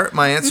far,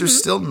 my answer's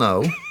still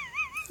no.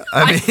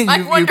 I mean, I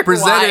you wonder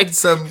presented why.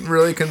 some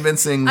really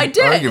convincing I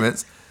did.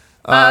 arguments.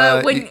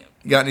 When-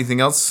 You got anything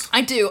else?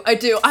 I do. I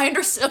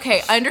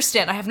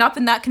understand. I have not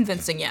been that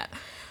convincing yet.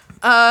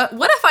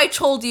 What if I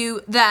told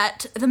you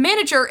that the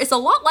manager is a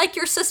lot like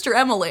your sister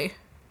Emily?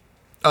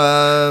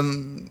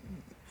 I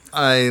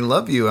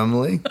love you,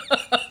 Emily.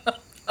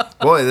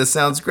 Boy, this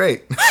sounds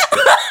great.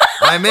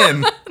 I'm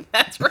in.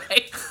 That's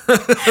right.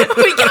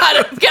 We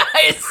got him,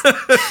 guys.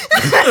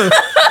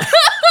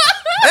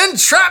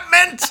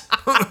 Entrapment!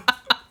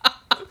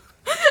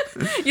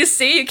 You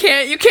see, you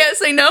can't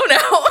say no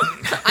now.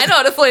 I know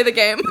how to play the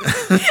game.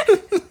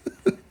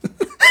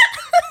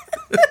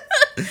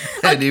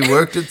 And he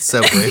worked at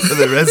Subway for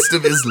the rest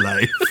of his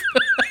life,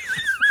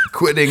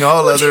 quitting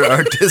all other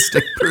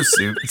artistic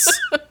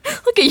pursuits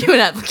Look at you in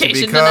to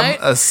application become tonight.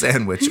 a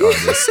sandwich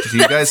artist. Do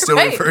you guys still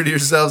right. refer to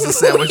yourselves as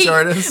sandwich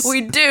artists?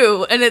 We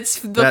do, and it's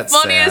the That's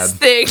funniest sad.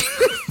 thing.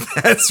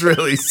 That's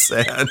really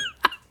sad.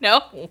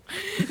 No,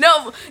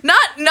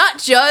 not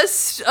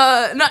just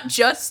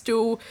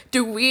do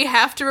we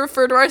have to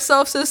refer to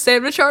ourselves as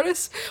sandwich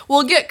artists.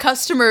 We'll get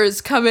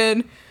customers come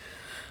in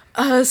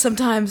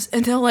sometimes,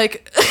 and they'll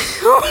like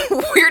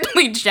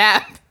weirdly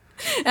jab.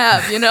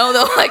 You know,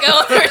 they'll like,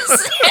 oh, they're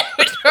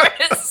sandwich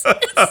artists.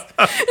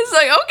 It's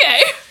like,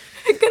 okay,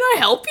 can I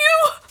help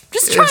you?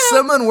 Just try If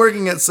someone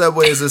working at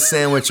Subway is a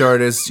sandwich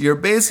artist, you're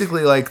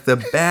basically like the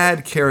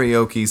bad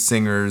karaoke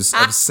singers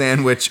of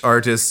sandwich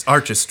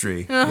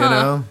artistry. You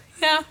know,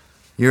 Yeah,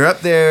 you're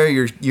up there,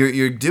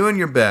 you're doing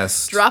your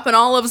best, dropping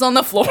olives on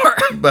the floor.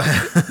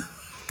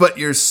 but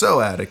you're so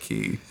out of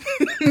key,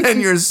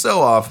 and you're so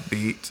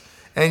offbeat,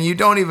 and you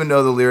don't even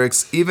know the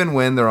lyrics, even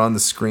when they're on the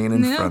screen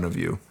in front of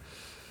you.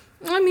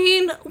 I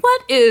mean,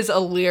 what is a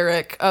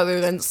lyric other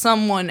than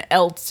someone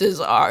else's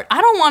art? I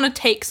don't want to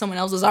take someone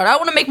else's art. I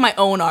want to make my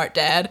own art,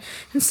 Dad.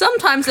 And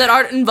sometimes that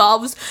art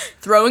involves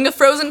throwing a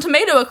frozen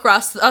tomato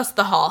across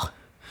the hall.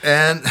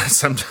 And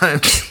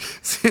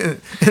sometimes it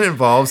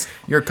involves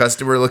your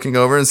customer looking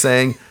over and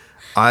saying,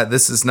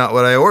 this is not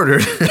what I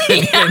ordered.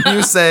 And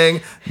you saying,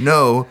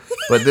 no,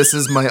 but this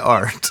is my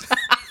art.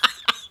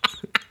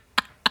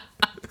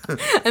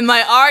 And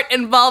my art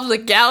involves a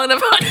gallon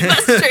of honey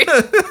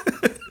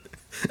mustard.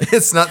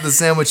 It's not the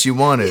sandwich you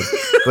wanted,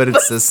 but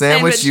it's the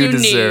sandwich you need.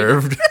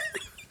 deserved.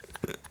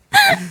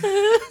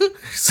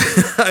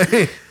 I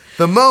mean,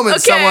 the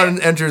moment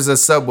someone enters a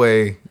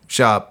Subway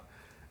shop,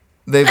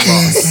 they've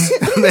lost.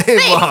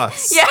 They've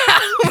lost. Yeah,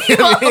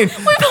 we've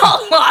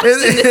all lost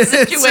in this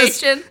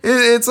situation.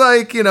 It's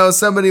like,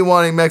 somebody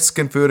wanting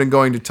Mexican food and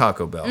going to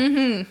Taco Bell.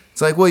 Mm-hmm.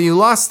 It's like, well, you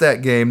lost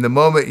that game the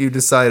moment you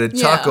decided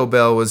Taco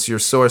Bell was your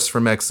source for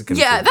Mexican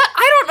food. Yeah, that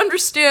I don't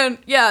understand.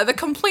 Yeah, the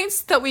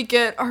complaints that we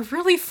get are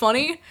really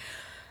funny.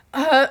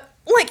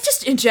 Like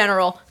just in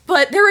general,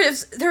 but there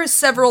is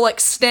several like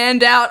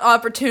standout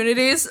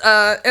opportunities,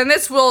 and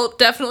this will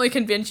definitely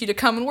convince you to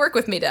come and work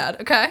with me,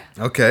 Dad. Okay?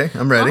 Okay,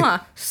 I'm ready.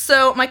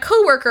 So my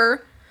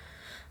coworker,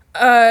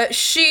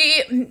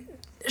 she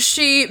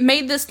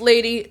made this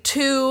lady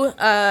 2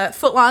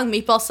 foot-long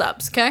meatball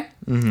subs. Okay.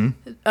 Mm-hmm.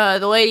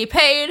 The lady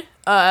paid.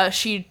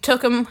 She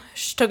took them.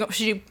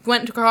 She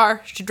went to her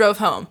car. She drove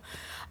home.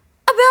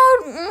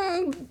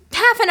 About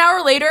half an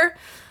hour later,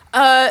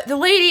 the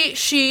lady,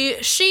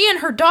 she and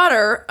her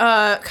daughter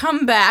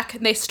come back,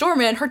 and they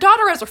storm in. Her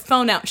daughter has her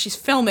phone out, and she's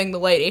filming the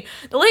lady.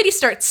 The lady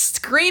starts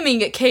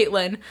screaming at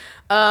Caitlin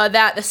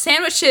that the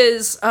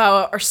sandwiches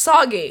are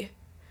soggy.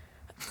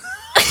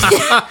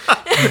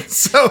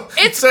 So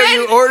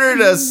you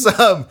ordered a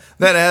sub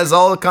that has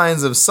all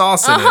kinds of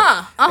sauce in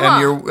it,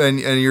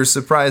 and you're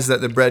surprised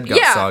that the bread got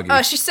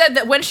soggy. She said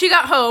that when she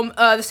got home,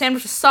 the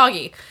sandwich was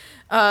soggy,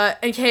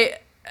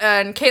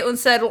 and Caitlin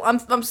said, well,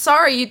 I'm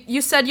sorry,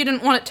 you said you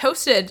didn't want it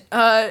toasted,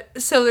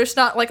 so there's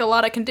not, like, a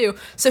lot I can do.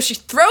 So she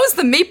throws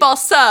the meatball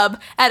sub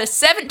at a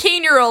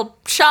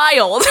 17-year-old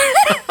child.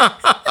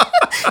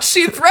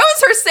 She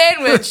throws her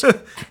sandwich.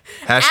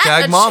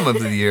 Hashtag mom of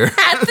the year.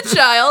 At the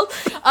child.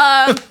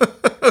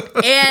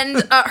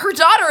 And her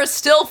daughter is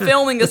still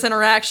filming this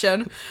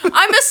interaction.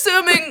 I'm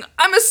assuming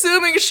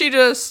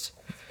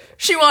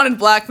she wanted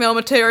blackmail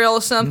material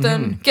or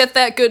something. Get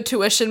that good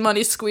tuition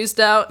money squeezed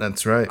out.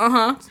 That's right.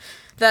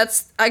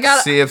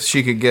 See if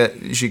she could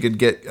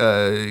get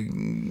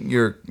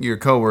your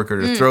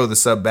coworker to throw the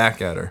sub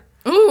back at her.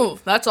 Ooh,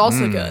 that's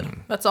also good.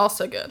 That's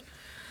also good.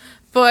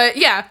 But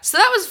yeah, so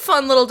that was a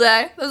fun little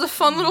day.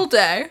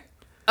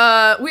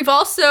 We've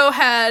also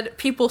had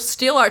people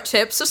steal our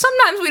tips, so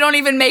sometimes we don't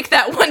even make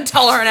that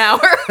 $1 an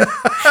hour.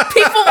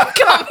 People will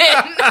come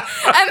in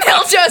and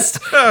they'll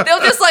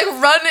just like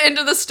run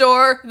into the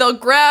store. They'll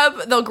grab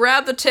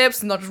the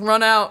tips and they'll just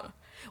run out.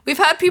 We've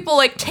had people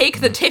like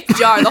take the tip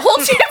jar, the whole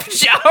tip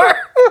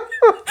jar,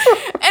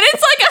 and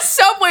it's like a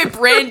Subway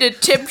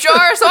branded tip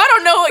jar. So I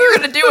don't know what you're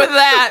gonna do with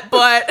that,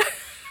 but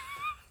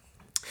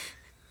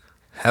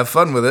have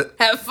fun with it.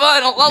 Have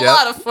fun, a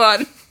lot of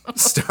fun.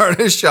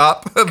 Start a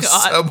shop of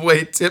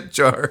Subway tip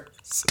jars.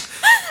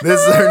 This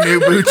is our new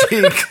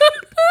boutique.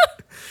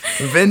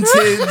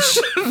 Vintage,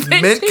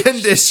 mint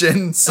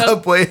condition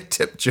Subway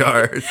tip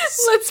jars.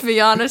 Let's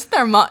be honest,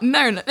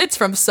 it's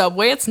from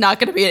Subway. It's not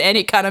going to be in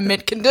any kind of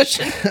mint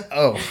condition.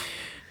 Oh.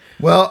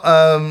 Well,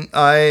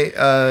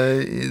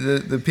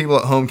 the people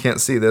at home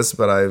can't see this,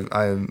 but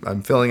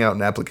I'm filling out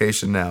an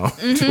application now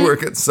to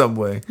work at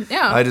Subway.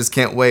 Yeah. I just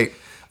can't wait.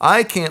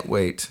 I can't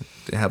wait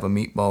to have a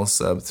meatball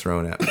sub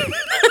thrown at me.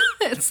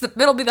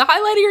 It'll be the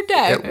highlight of your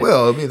day. It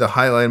will. It'll be the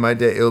highlight of my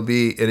day. It'll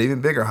be an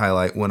even bigger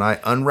highlight when I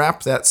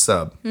unwrap that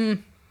sub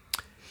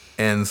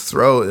and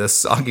throw the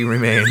soggy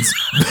remains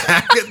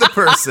back at the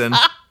person.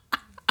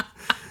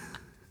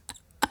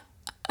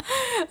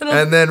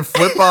 And then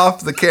flip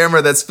off the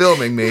camera that's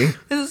filming me.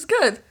 This is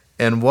good.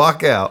 And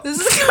walk out.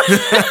 This is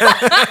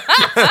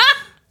good.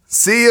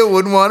 See ya,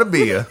 wouldn't want to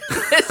be ya.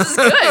 This is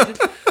good.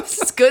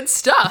 This is good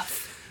stuff.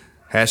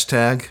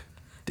 Hashtag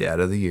Dad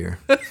of the Year.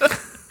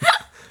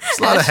 There's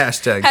a lot of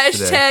hashtags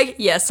today. Hashtag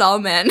yes, all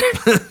men.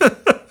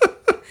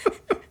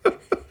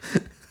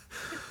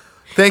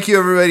 Thank you,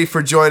 everybody,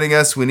 for joining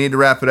us. We need to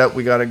wrap it up.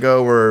 We got to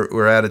go.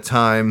 We're out of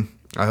time.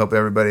 I hope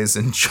everybody's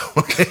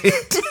enjoyed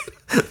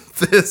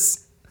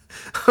this.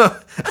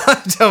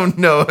 I don't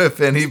know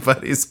if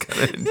anybody's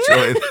going to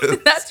enjoy this.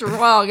 That's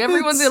wrong.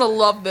 Everyone's going to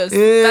love this.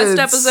 Best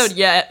episode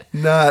yet.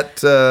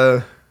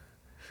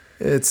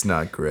 It's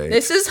not great.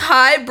 This is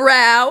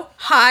highbrow,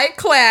 high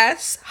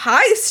class,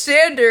 high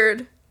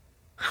standard,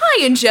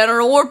 high in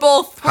general. We're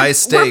both high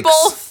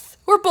stakes.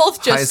 We're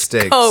both just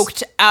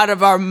coked out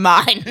of our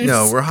minds.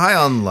 No, we're high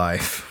on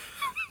life.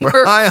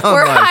 We're high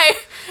on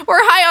life.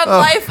 We're high on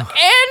life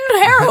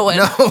and heroin.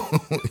 No,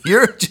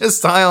 you're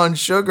just high on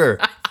sugar.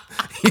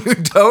 You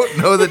don't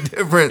know the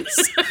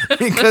difference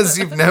because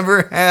you've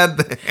never had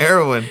the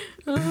heroin.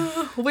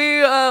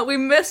 We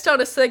missed on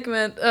a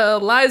segment,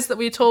 lies that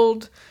we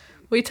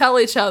tell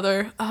each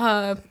other.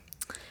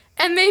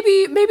 And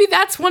maybe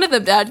that's one of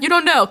them, Dad. You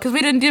don't know, because we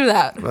didn't do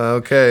that.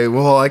 Okay,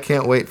 well, I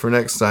can't wait for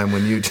next time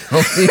when you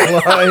tell me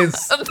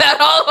lies.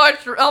 About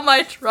all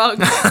my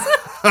drugs.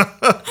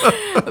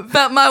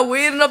 About my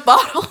weed in a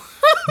bottle.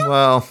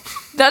 Well.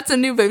 That's a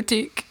new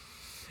boutique.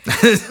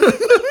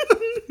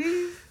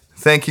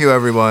 Thank you,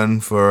 everyone,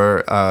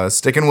 for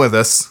sticking with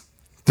us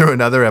through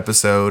another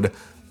episode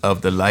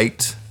of The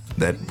Light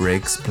That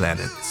Breaks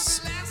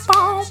Planets.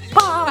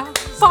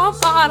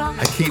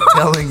 I keep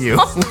telling you,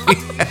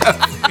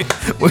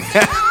 we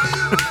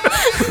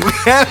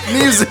have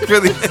music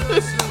for the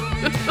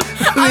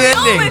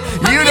ending.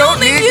 You don't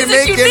need to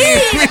make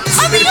any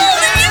music.